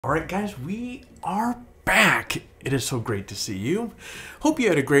All right, guys, we are back. It is so great to see you. Hope you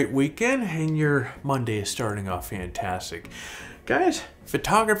had a great weekend and your Monday is starting off fantastic. Guys,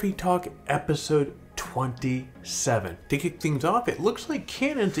 Photography Talk episode 27. To kick things off, it looks like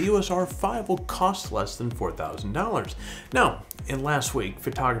Canon's EOS R5 will cost less than $4,000. Now, in last week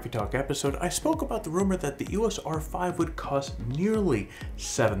Photography Talk episode, I spoke about the rumor that the EOS R5 would cost nearly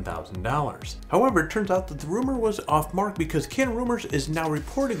 $7,000. However, it turns out that the rumor was off mark because Canon Rumors is now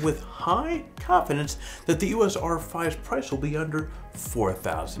reporting with high confidence that the EOS R5's price will be under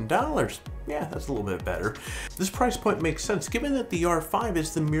 $4,000. Yeah, that's a little bit better. This price point makes sense given that the R5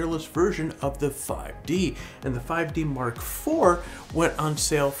 is the mirrorless version of the 5D, and the 5D Mark IV went on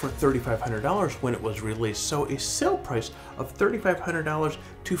sale for $3,500 when it was released. So a sale price of $3,500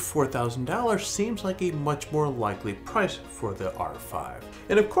 to $4,000 seems like a much more likely price for the R5.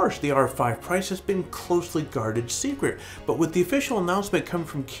 And of course, the R5 price has been closely guarded secret, but with the official announcement coming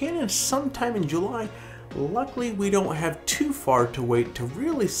from Canon sometime in July, luckily we don't have too far to wait to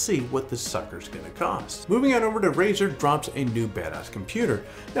really see what this sucker's gonna cost. Moving on over to Razer drops a new badass computer.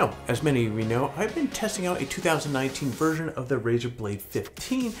 Now, as many of you know, I've been testing out a 2019 version of the Razer Blade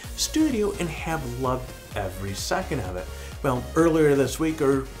 15 Studio and have loved every second of it. Well, earlier this week,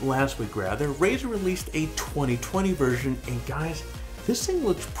 or last week rather, Razer released a 2020 version, and guys, this thing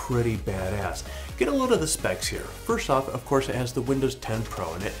looks pretty badass. Get a load of the specs here. First off, of course, it has the Windows 10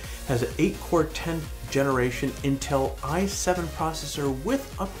 Pro in it. Has an 8-core 10th generation Intel i7 processor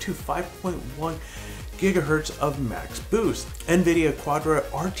with up to 5.1 gigahertz of max boost, NVIDIA Quadro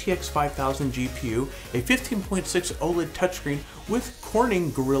RTX 5000 GPU, a 15.6 OLED touchscreen with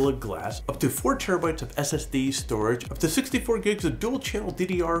Corning Gorilla Glass, up to 4 terabytes of SSD storage, up to 64 gigs of dual channel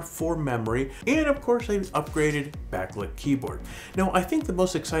DDR4 memory, and of course an upgraded backlit keyboard. Now, I think the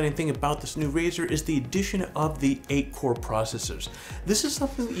most exciting thing about this new Razer is the addition of the 8-core processors. This is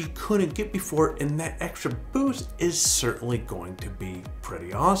something that you couldn't get before, and that extra boost is certainly going to be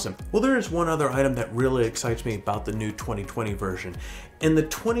pretty awesome. Well, there is one other item that really excites me about the new 2020 version. In the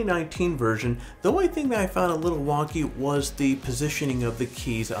 2019 version, the only thing that I found a little wonky was the positioning of the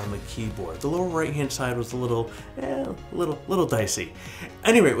keys on the keyboard. The lower right hand side was a little dicey.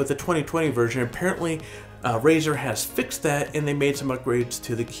 Anyway, with the 2020 version, apparently Razer has fixed that and they made some upgrades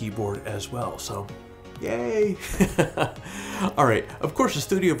to the keyboard as well. So yay! Alright, of course the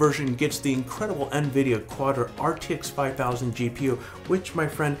studio version gets the incredible NVIDIA Quadro RTX 5000 GPU, which, my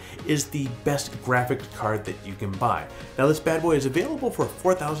friend, is the best graphics card that you can buy. Now, this bad boy is available for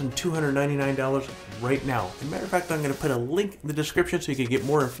 $4,299 right now. As a matter of fact, I'm going to put a link in the description so you can get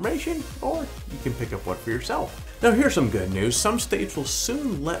more information, or you can pick up one for yourself. Now, here's some good news. Some states will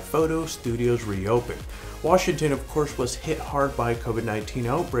soon let photo studios reopen. Washington, of course, was hit hard by COVID-19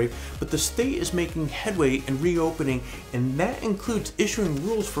 outbreak, but the state is making headway in reopening, and that includes issuing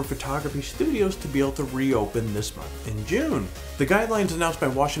rules for photography studios to be able to reopen this month in June. The guidelines announced by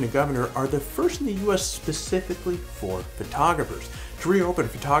Washington governor are the first in the U.S. specifically for photographers. To reopen,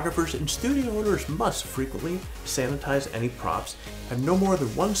 photographers and studio owners must frequently sanitize any props, have no more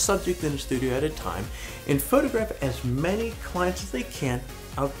than one subject in a studio at a time, and photograph as many clients as they can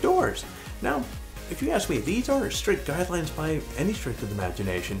outdoors. Now, if you ask me, these aren't strict guidelines by any stretch of the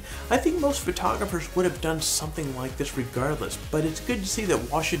imagination. I think most photographers would have done something like this regardless, but it's good to see that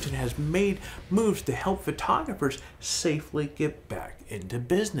Washington has made moves to help photographers safely get back into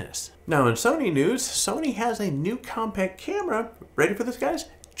business. Now, in Sony news, Sony has a new compact camera. Ready for this, guys?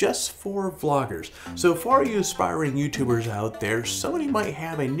 Just for vloggers. So for all you aspiring YouTubers out there, Sony might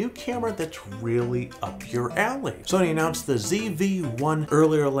have a new camera that's really up your alley. Sony announced the ZV-1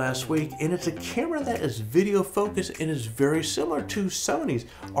 earlier last week, and it's a camera that is video focused and is very similar to Sony's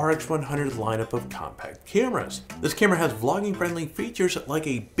RX100 lineup of compact cameras. This camera has vlogging friendly features like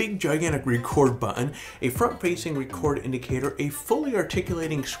a big gigantic record button, a front facing record indicator, a fully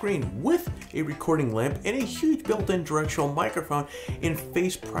articulating screen with a recording lamp, and a huge built-in directional microphone and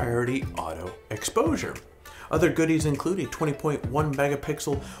face priority auto exposure. Other goodies include a 20.1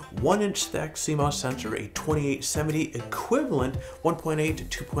 megapixel 1-inch stacked CMOS sensor, a 2870 equivalent 1.8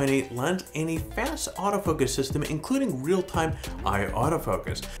 to 2.8 lens, and a fast autofocus system including real-time eye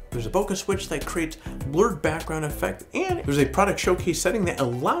autofocus. There's a bokeh switch that creates blurred background effect, and there's a product showcase setting that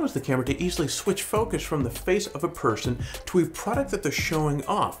allows the camera to easily switch focus from the face of a person to a product that they're showing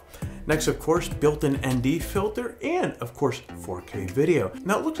off. Next, of course, built-in ND filter and, of course, 4K video.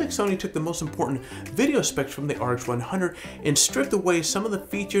 Now, it looks like Sony took the most important video specs from the RX 100 and stripped away some of the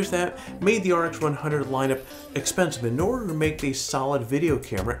features that made the RX 100 lineup expensive in order to make a solid video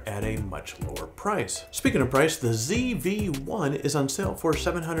camera at a much lower price. Speaking of price, the ZV-1 is on sale for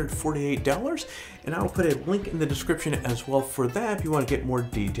 $748, and I'll put a link in the description as well for that if you want to get more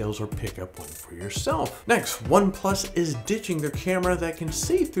details or pick up one for yourself. Next, OnePlus is ditching their camera that can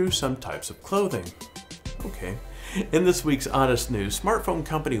see through some types of clothing. Okay. In this week's Honest News, smartphone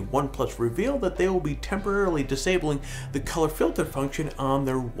company OnePlus revealed that they will be temporarily disabling the color filter function on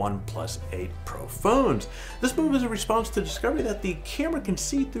their OnePlus 8 Pro phones. This move is a response to the discovery that the camera can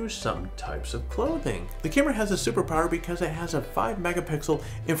see through some types of clothing. The camera has a superpower because it has a 5-megapixel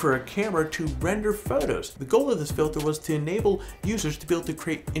infrared camera to render photos. The goal of this filter was to enable users to be able to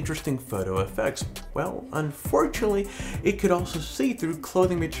create interesting photo effects. Well, unfortunately, it could also see through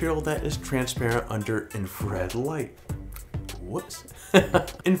clothing material that is transparent under infrared light. Whoops.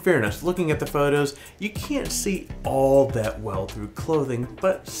 In fairness, looking at the photos, you can't see all that well through clothing,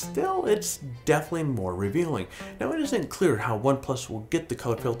 but still it's definitely more revealing. Now, it isn't clear how OnePlus will get the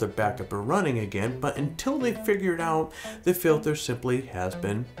color filter back up and running again, but until they figure it out, the filter simply has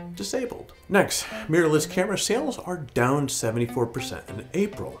been disabled. Next, mirrorless camera sales are down 74% in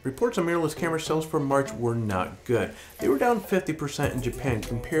April. Reports on mirrorless camera sales for March were not good. They were down 50% in Japan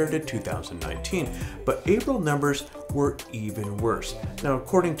compared to 2019, but April numbers were even worse. Now,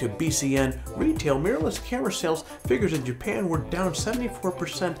 according to BCN Retail, mirrorless camera sales figures in Japan were down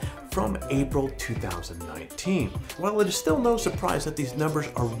 74% from April 2019. While it is still no surprise that these numbers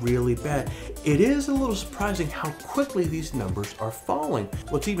are really bad, it is a little surprising how quickly these numbers are falling.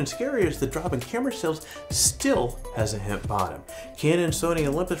 What's even scarier is the drop in camera sales still hasn't hit bottom. Canon, Sony, and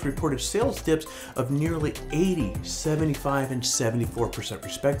Olympus reported sales dips of nearly 80, 75, and 74%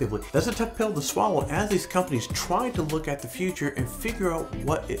 respectively. That's a tough pill to swallow as these companies try to look at the future and figure out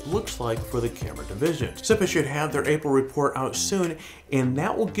what it looks like for the camera division. CIPA should have their April report out soon, and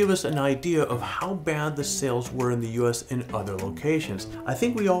that will give us an idea of how bad the sales were in the US and other locations. I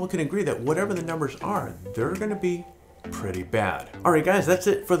think we all can agree that whatever the numbers are, they're going to be pretty bad. Alright guys, that's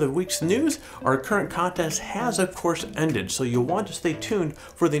it for the week's news. Our current contest has of course ended, so you'll want to stay tuned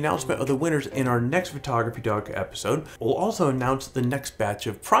for the announcement of the winners in our next Photography Talk episode. We'll also announce the next batch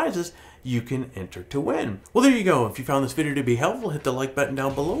of prizes you can enter to win. Well, there you go. If you found this video to be helpful, hit the like button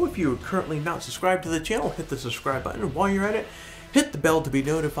down below. If you are currently not subscribed to the channel, hit the subscribe button. And while you're at it, hit the bell to be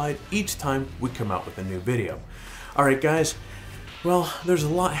notified each time we come out with a new video. Alright guys, well, there's a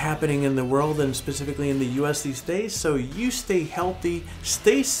lot happening in the world and specifically in the US these days, so you stay healthy,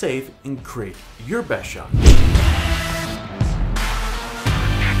 stay safe, and create your best shot.